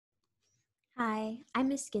Hi, I'm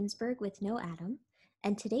Ms. Ginsberg with KnowAtom,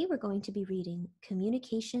 and today we're going to be reading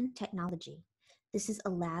Communication Technology. This is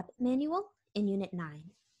a lab manual in Unit 9.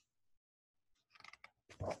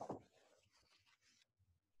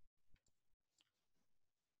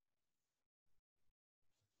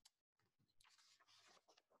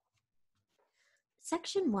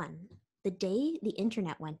 Section 1, the day the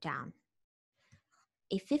internet went down.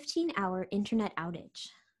 A 15-hour internet outage.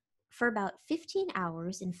 For about 15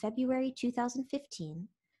 hours in February 2015,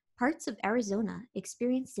 parts of Arizona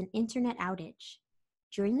experienced an internet outage.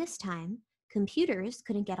 During this time, computers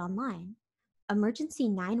couldn't get online. Emergency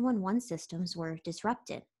 911 systems were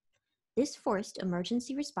disrupted. This forced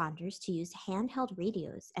emergency responders to use handheld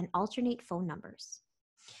radios and alternate phone numbers.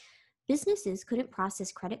 Businesses couldn't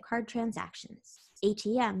process credit card transactions.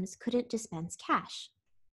 ATMs couldn't dispense cash.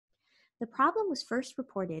 The problem was first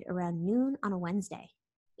reported around noon on a Wednesday.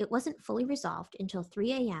 It wasn't fully resolved until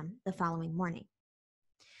 3 a.m. the following morning.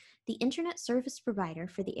 The internet service provider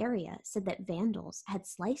for the area said that vandals had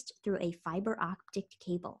sliced through a fiber optic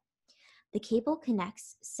cable. The cable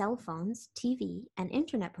connects cell phones, TV, and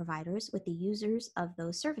internet providers with the users of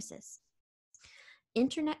those services.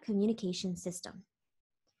 Internet communication system.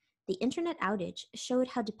 The internet outage showed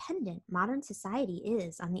how dependent modern society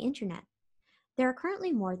is on the internet. There are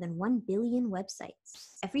currently more than 1 billion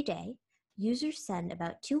websites. Every day, users send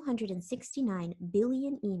about 269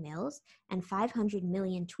 billion emails and 500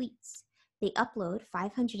 million tweets. They upload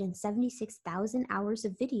 576,000 hours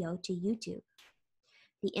of video to YouTube.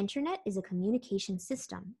 The internet is a communication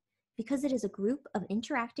system because it is a group of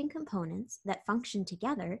interacting components that function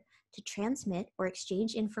together to transmit or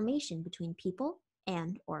exchange information between people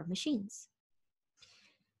and/or machines.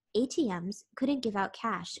 ATMs couldn't give out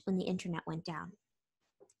cash when the internet went down.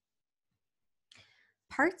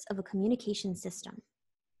 Parts of a communication system.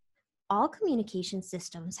 All communication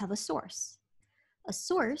systems have a source. A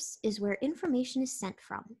source is where information is sent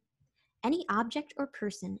from. Any object or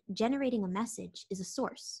person generating a message is a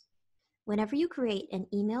source. Whenever you create an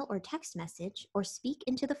email or text message or speak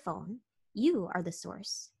into the phone, you are the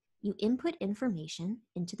source. You input information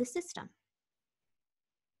into the system.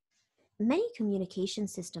 Many communication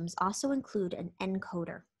systems also include an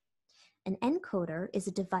encoder. An encoder is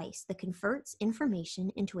a device that converts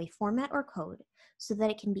information into a format or code so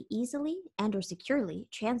that it can be easily and/or securely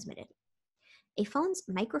transmitted. A phone's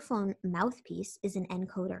microphone mouthpiece is an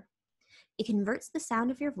encoder. It converts the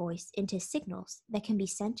sound of your voice into signals that can be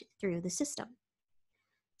sent through the system.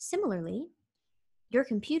 Similarly, your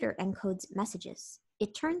computer encodes messages.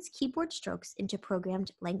 It turns keyboard strokes into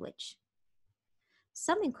programmed language.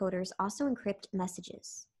 Some encoders also encrypt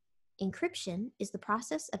messages. Encryption is the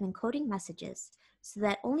process of encoding messages so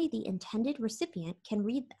that only the intended recipient can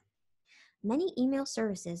read them. Many email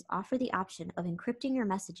services offer the option of encrypting your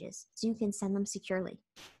messages so you can send them securely.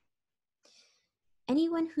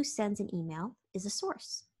 Anyone who sends an email is a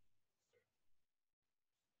source.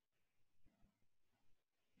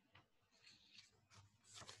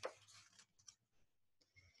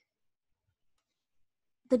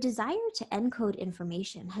 The desire to encode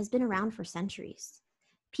information has been around for centuries.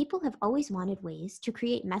 People have always wanted ways to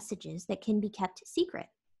create messages that can be kept secret.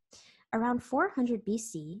 Around 400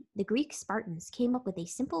 BC, the Greek Spartans came up with a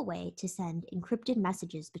simple way to send encrypted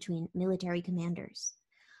messages between military commanders.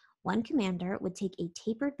 One commander would take a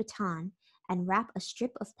tapered baton and wrap a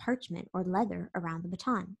strip of parchment or leather around the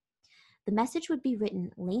baton. The message would be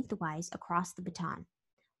written lengthwise across the baton.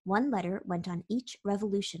 One letter went on each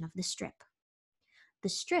revolution of the strip. The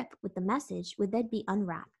strip with the message would then be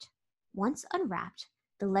unwrapped. Once unwrapped,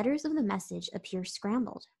 the letters of the message appear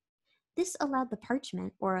scrambled. This allowed the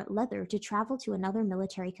parchment or leather to travel to another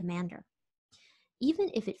military commander.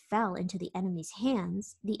 Even if it fell into the enemy's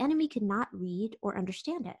hands, the enemy could not read or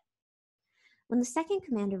understand it. When the second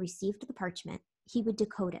commander received the parchment, he would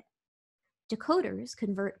decode it. Decoders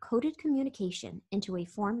convert coded communication into a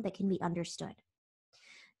form that can be understood.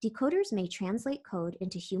 Decoders may translate code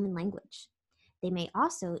into human language. They may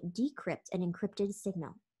also decrypt an encrypted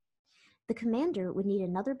signal. The commander would need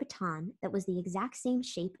another baton that was the exact same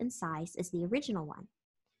shape and size as the original one.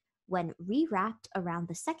 When rewrapped around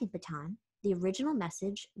the second baton, the original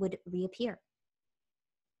message would reappear.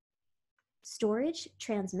 Storage,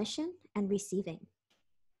 transmission, and receiving.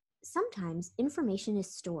 Sometimes information is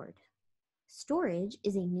stored. Storage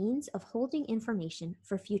is a means of holding information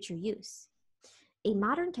for future use. A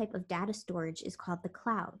modern type of data storage is called the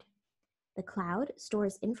cloud. The cloud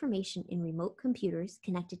stores information in remote computers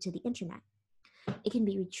connected to the internet. It can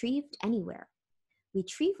be retrieved anywhere.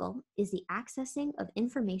 Retrieval is the accessing of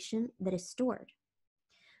information that is stored.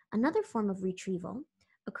 Another form of retrieval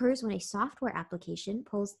occurs when a software application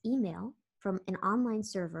pulls email from an online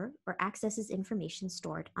server or accesses information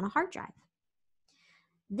stored on a hard drive.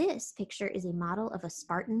 This picture is a model of a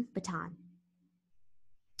Spartan baton.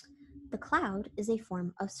 The cloud is a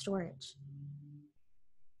form of storage.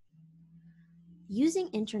 Using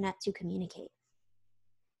internet to communicate.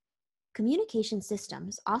 Communication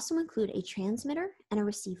systems also include a transmitter and a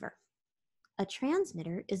receiver. A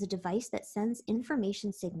transmitter is a device that sends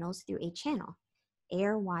information signals through a channel,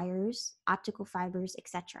 air, wires, optical fibers,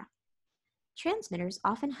 etc. Transmitters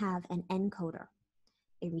often have an encoder.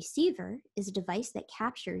 A receiver is a device that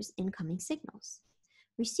captures incoming signals.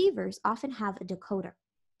 Receivers often have a decoder.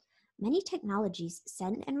 Many technologies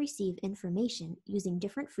send and receive information using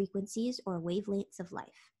different frequencies or wavelengths of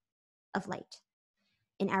light.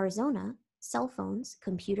 In Arizona, cell phones,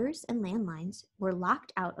 computers, and landlines were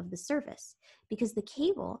locked out of the service because the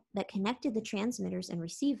cable that connected the transmitters and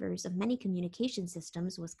receivers of many communication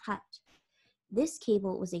systems was cut. This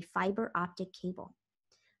cable was a fiber optic cable.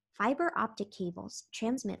 Fiber optic cables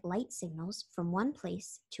transmit light signals from one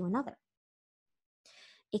place to another.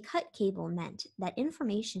 A cut cable meant that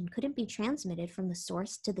information couldn't be transmitted from the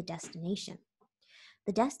source to the destination.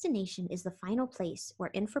 The destination is the final place where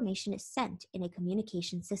information is sent in a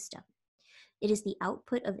communication system. It is the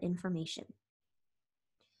output of information.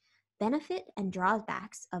 Benefit and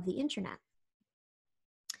drawbacks of the internet.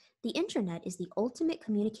 The internet is the ultimate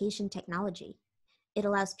communication technology. It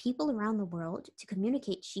allows people around the world to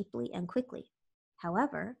communicate cheaply and quickly.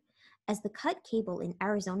 However, as the cut cable in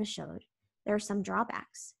Arizona showed, there are some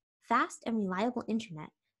drawbacks. Fast and reliable internet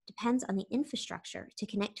depends on the infrastructure to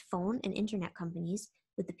connect phone and internet companies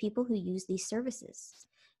with the people who use these services.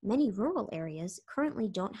 Many rural areas currently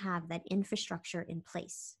don't have that infrastructure in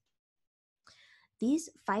place. These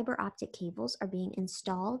fiber optic cables are being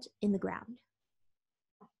installed in the ground.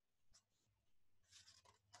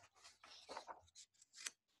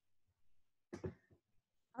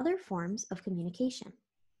 Other forms of communication.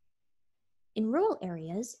 In rural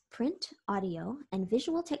areas, print, audio, and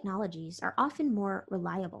visual technologies are often more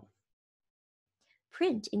reliable.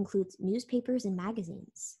 Print includes newspapers and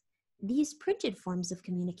magazines. These printed forms of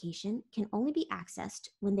communication can only be accessed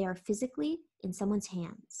when they are physically in someone's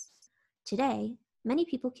hands. Today, many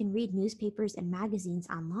people can read newspapers and magazines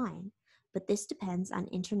online, but this depends on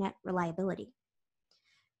internet reliability.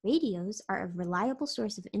 Radios are a reliable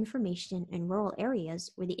source of information in rural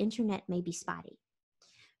areas where the internet may be spotty.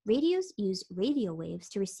 Radios use radio waves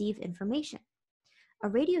to receive information. A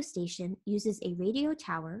radio station uses a radio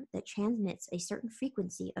tower that transmits a certain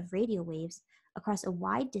frequency of radio waves across a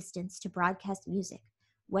wide distance to broadcast music,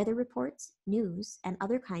 weather reports, news, and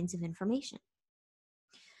other kinds of information.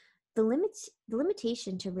 The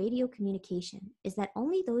limitation to radio communication is that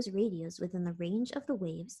only those radios within the range of the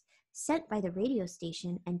waves sent by the radio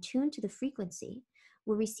station and tuned to the frequency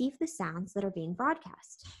will receive the sounds that are being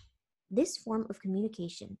broadcast. This form of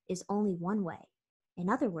communication is only one way. In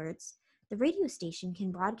other words, the radio station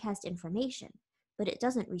can broadcast information, but it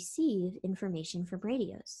doesn't receive information from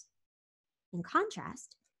radios. In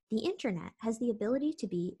contrast, the internet has the ability to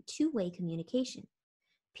be two-way communication.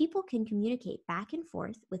 People can communicate back and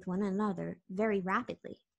forth with one another very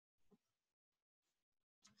rapidly.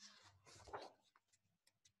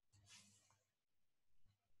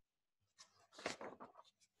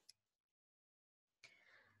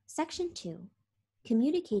 Section 2,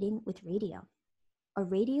 Communicating with Radio, a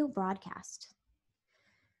radio broadcast.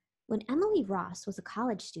 When Emily Ross was a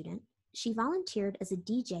college student, she volunteered as a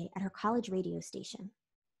DJ at her college radio station.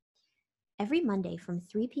 Every Monday from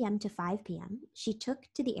 3 p.m. to 5 p.m., she took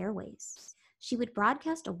to the airwaves. She would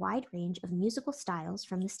broadcast a wide range of musical styles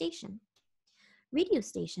from the station. Radio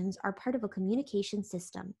stations are part of a communication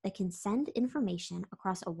system that can send information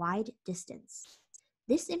across a wide distance.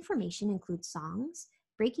 This information includes songs,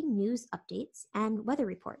 breaking news updates, and weather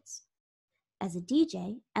reports. As a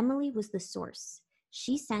DJ, Emily was the source.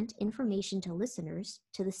 She sent information to listeners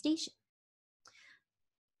to the station.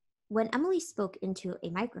 When Emily spoke into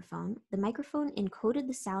a microphone, the microphone encoded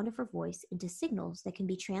the sound of her voice into signals that can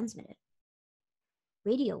be transmitted.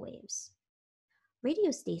 Radio waves.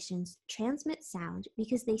 Radio stations transmit sound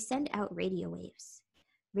because they send out radio waves.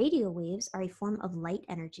 Radio waves are a form of light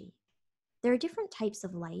energy. There are different types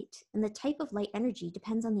of light, and the type of light energy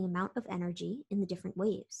depends on the amount of energy in the different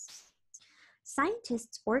waves.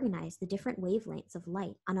 Scientists organize the different wavelengths of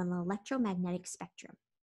light on an electromagnetic spectrum.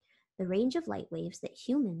 The range of light waves that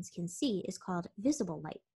humans can see is called visible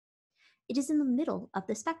light. It is in the middle of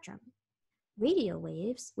the spectrum. Radio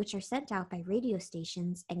waves, which are sent out by radio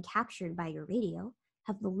stations and captured by your radio,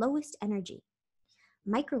 have the lowest energy.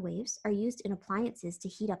 Microwaves are used in appliances to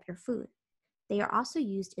heat up your food. They are also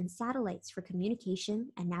used in satellites for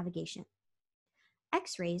communication and navigation.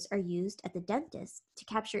 X-rays are used at the dentist to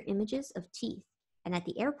capture images of teeth and at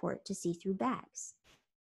the airport to see through bags.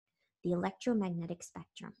 The electromagnetic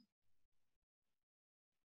spectrum.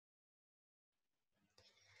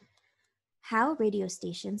 How radio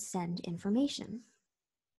stations send information.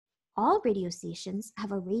 All radio stations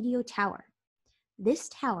have a radio tower. This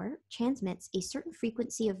tower transmits a certain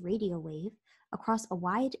frequency of radio wave across a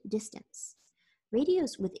wide distance.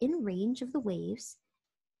 Radios within range of the waves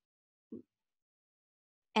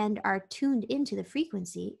and are tuned into the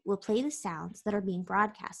frequency will play the sounds that are being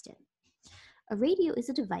broadcasted. A radio is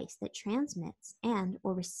a device that transmits and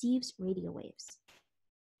or receives radio waves.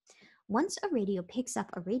 Once a radio picks up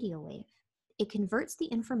a radio wave, it converts the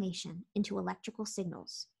information into electrical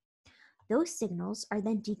signals. Those signals are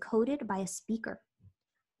then decoded by a speaker.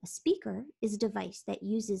 A speaker is a device that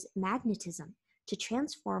uses magnetism to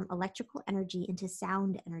transform electrical energy into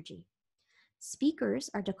sound energy. Speakers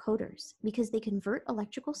are decoders because they convert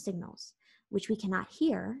electrical signals, which we cannot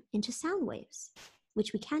hear, into sound waves,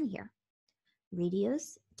 which we can hear.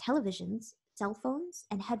 Radios, televisions, cell phones,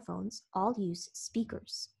 and headphones all use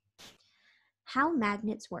speakers. How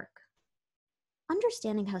magnets work.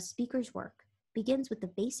 Understanding how speakers work begins with the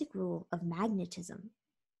basic rule of magnetism.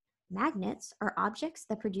 Magnets are objects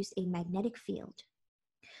that produce a magnetic field.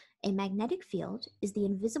 A magnetic field is the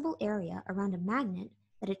invisible area around a magnet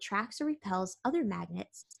that attracts or repels other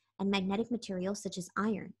magnets and magnetic materials such as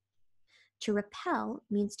iron. To repel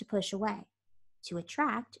means to push away. To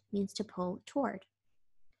attract means to pull toward.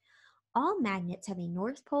 All magnets have a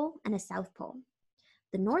north pole and a south pole.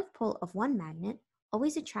 The north pole of one magnet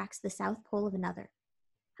always attracts the south pole of another.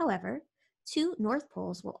 However, two north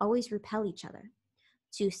poles will always repel each other.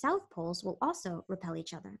 Two south poles will also repel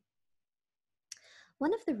each other.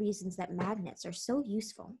 One of the reasons that magnets are so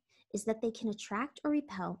useful is that they can attract or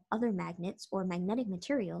repel other magnets or magnetic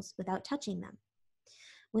materials without touching them.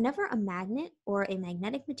 Whenever a magnet or a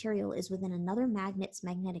magnetic material is within another magnet's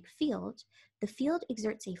magnetic field, the field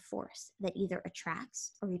exerts a force that either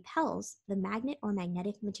attracts or repels the magnet or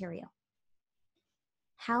magnetic material.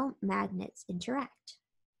 How magnets interact.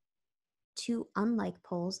 Two unlike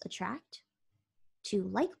poles attract. Two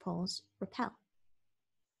like poles repel.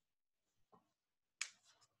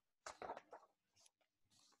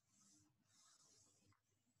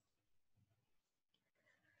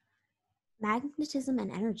 Magnetism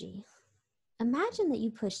and energy. Imagine that you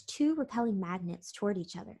push two repelling magnets toward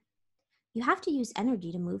each other. You have to use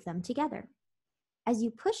energy to move them together. As you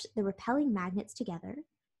push the repelling magnets together,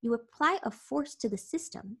 you apply a force to the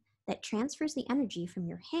system that transfers the energy from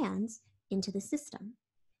your hands into the system.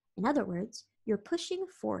 In other words, your pushing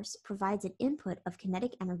force provides an input of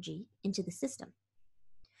kinetic energy into the system.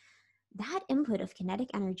 That input of kinetic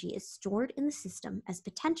energy is stored in the system as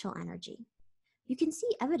potential energy. You can see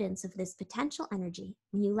evidence of this potential energy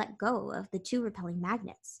when you let go of the two repelling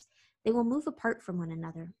magnets. They will move apart from one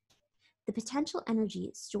another. The potential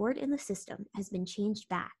energy stored in the system has been changed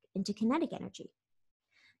back into kinetic energy.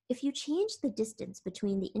 If you change the distance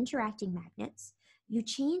between the interacting magnets, you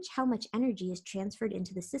change how much energy is transferred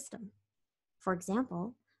into the system. For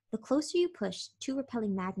example, the closer you push two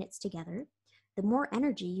repelling magnets together, the more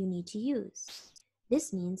energy you need to use.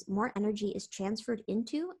 This means more energy is transferred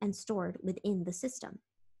into and stored within the system.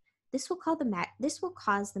 This will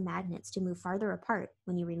cause the magnets to move farther apart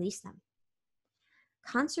when you release them.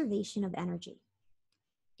 Conservation of energy.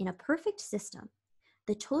 In a perfect system,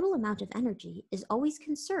 the total amount of energy is always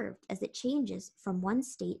conserved as it changes from one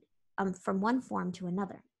form to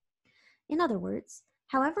another. In other words,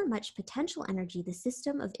 however much potential energy the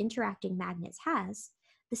system of interacting magnets has,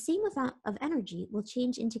 the same amount of energy will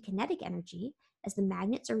change into kinetic energy as the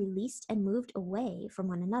magnets are released and moved away from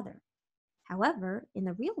one another. However, in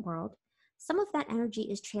the real world, some of that energy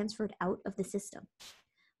is transferred out of the system.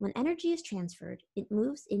 When energy is transferred, it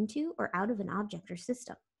moves into or out of an object or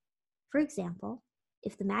system. For example,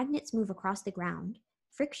 if the magnets move across the ground,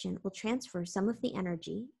 friction will transfer some of the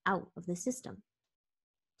energy out of the system.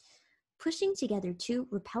 Pushing together two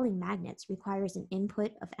repelling magnets requires an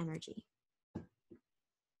input of energy.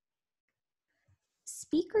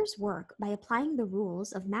 Speakers work by applying the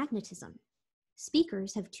rules of magnetism.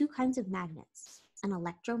 Speakers have two kinds of magnets, an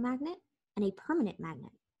electromagnet and a permanent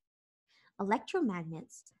magnet.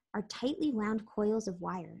 Electromagnets are tightly wound coils of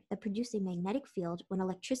wire that produce a magnetic field when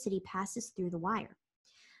electricity passes through the wire.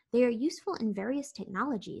 They are useful in various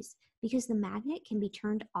technologies because the magnet can be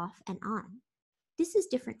turned off and on. This is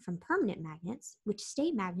different from permanent magnets, which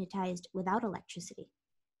stay magnetized without electricity.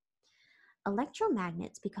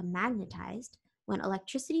 Electromagnets become magnetized when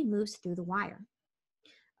electricity moves through the wire.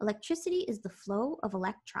 Electricity is the flow of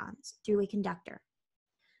electrons through a conductor.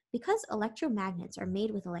 Because electromagnets are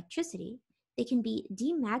made with electricity, they can be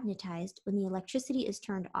demagnetized when the electricity is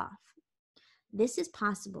turned off. This is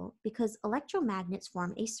possible because electromagnets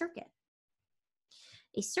form a circuit.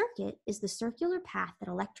 A circuit is the circular path that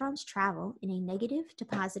electrons travel in a negative to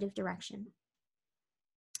positive direction.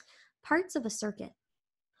 Parts of a circuit.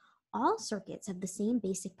 All circuits have the same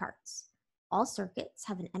basic parts. All circuits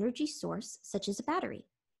have an energy source, such as a battery.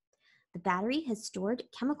 The battery has stored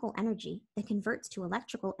chemical energy that converts to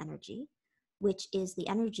electrical energy, which is the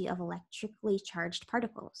energy of electrically charged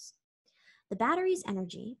particles. The battery's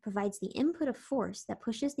energy provides the input of force that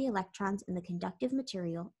pushes the electrons in the conductive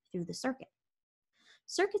material through the circuit.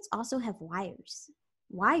 Circuits also have wires.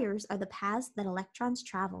 Wires are the paths that electrons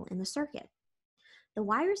travel in the circuit. The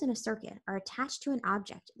wires in a circuit are attached to an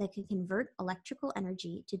object that can convert electrical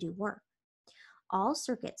energy to do work. All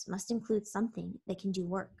circuits must include something that can do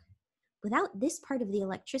work. Without this part, the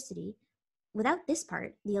electricity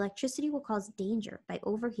will cause danger by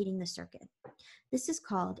overheating the circuit. This is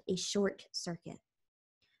called a short circuit.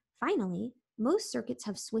 Finally, most circuits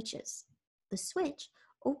have switches. The switch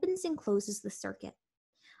opens and closes the circuit.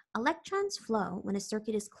 Electrons flow when a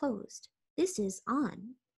circuit is closed. This is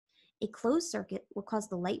on. A closed circuit will cause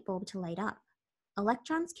the light bulb to light up.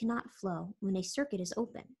 Electrons cannot flow when a circuit is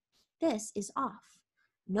open. This is off.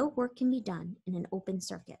 No work can be done in an open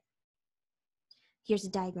circuit. Here's a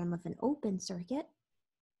diagram of an open circuit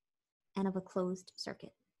and of a closed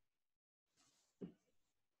circuit.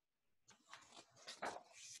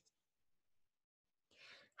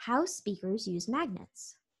 How speakers use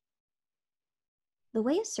magnets. The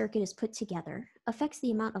way a circuit is put together affects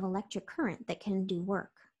the amount of electric current that can do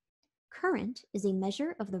work. Current is a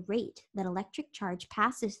measure of the rate that electric charge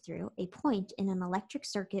passes through a point in an electric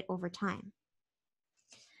circuit over time.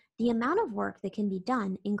 The amount of work that can be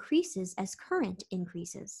done increases as current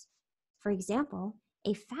increases. For example,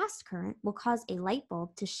 a fast current will cause a light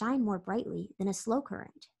bulb to shine more brightly than a slow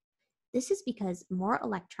current. This is because more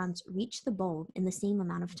electrons reach the bulb in the same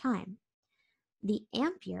amount of time. The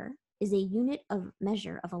ampere is a unit of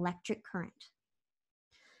measure of electric current.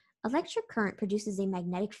 Electric current produces a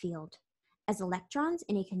magnetic field. As electrons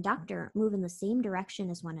in a conductor move in the same direction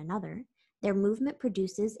as one another, their movement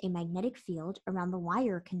produces a magnetic field around the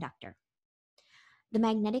wire conductor. The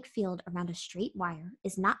magnetic field around a straight wire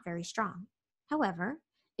is not very strong. However,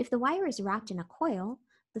 if the wire is wrapped in a coil,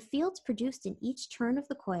 the fields produced in each turn of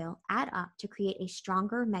the coil add up to create a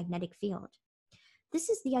stronger magnetic field. This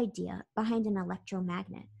is the idea behind an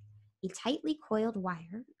electromagnet. A tightly coiled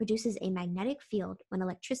wire produces a magnetic field when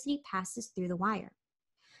electricity passes through the wire.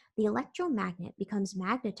 The electromagnet becomes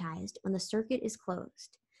magnetized when the circuit is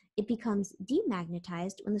closed. It becomes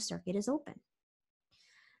demagnetized when the circuit is open.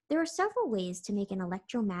 There are several ways to make an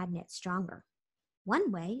electromagnet stronger.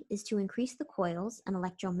 One way is to increase the coils an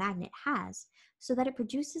electromagnet has so that it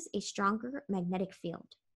produces a stronger magnetic field.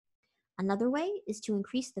 Another way is to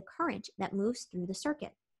increase the current that moves through the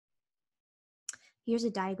circuit. Here's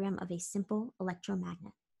a diagram of a simple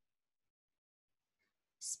electromagnet.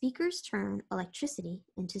 Speakers turn electricity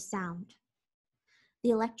into sound.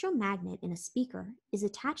 The electromagnet in a speaker is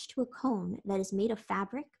attached to a cone that is made of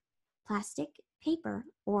fabric, plastic, paper,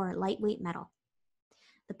 or lightweight metal.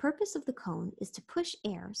 The purpose of the cone is to push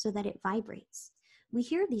air so that it vibrates. We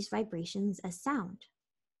hear these vibrations as sound.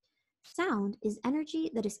 Sound is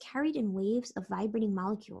energy that is carried in waves of vibrating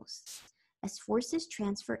molecules. As forces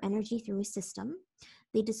transfer energy through a system,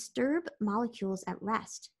 they disturb molecules at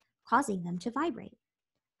rest, causing them to vibrate.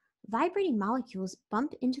 Vibrating molecules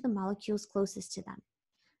bump into the molecules closest to them.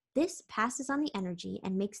 This passes on the energy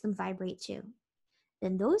and makes them vibrate too.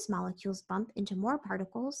 Then those molecules bump into more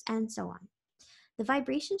particles and so on. The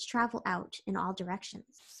vibrations travel out in all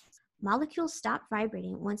directions. Molecules stop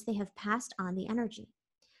vibrating once they have passed on the energy.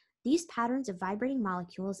 These patterns of vibrating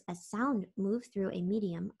molecules as sound move through a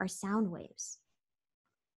medium are sound waves.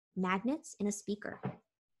 Magnets in a speaker.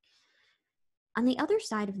 On the other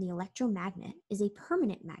side of the electromagnet is a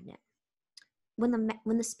permanent magnet.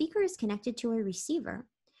 When the speaker is connected to a receiver,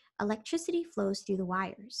 electricity flows through the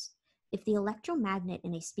wires. If the electromagnet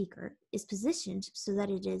in a speaker is positioned so that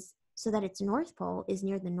its north pole is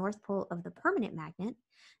near the north pole of the permanent magnet,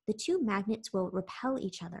 the two magnets will repel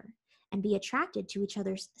each other and be attracted to each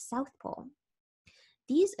other's south pole.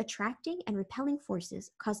 These attracting and repelling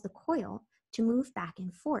forces cause the coil to move back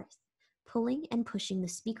and forth, pulling and pushing the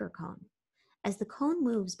speaker cone. As the cone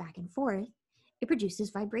moves back and forth, it produces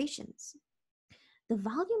vibrations. The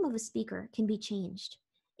volume of a speaker can be changed.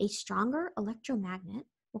 A stronger electromagnet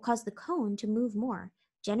will cause the cone to move more,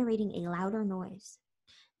 generating a louder noise.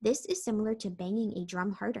 This is similar to banging a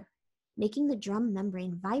drum harder, making the drum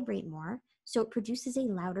membrane vibrate more so it produces a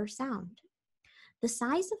louder sound. The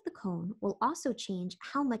size of the cone will also change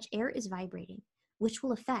how much air is vibrating, which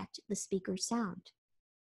will affect the speaker's sound.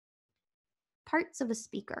 Parts of a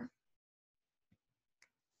speaker: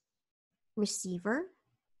 receiver,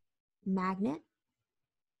 magnet,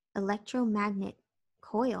 electromagnet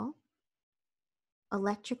coil,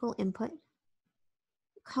 electrical input,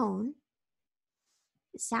 cone,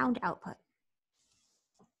 sound output.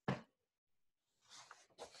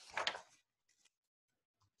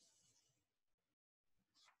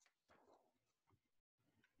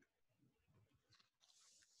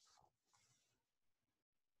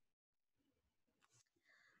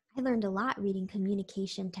 I learned a lot reading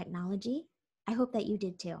communication technology. I hope that you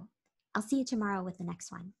did too. I'll see you tomorrow with the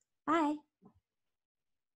next one. Bye.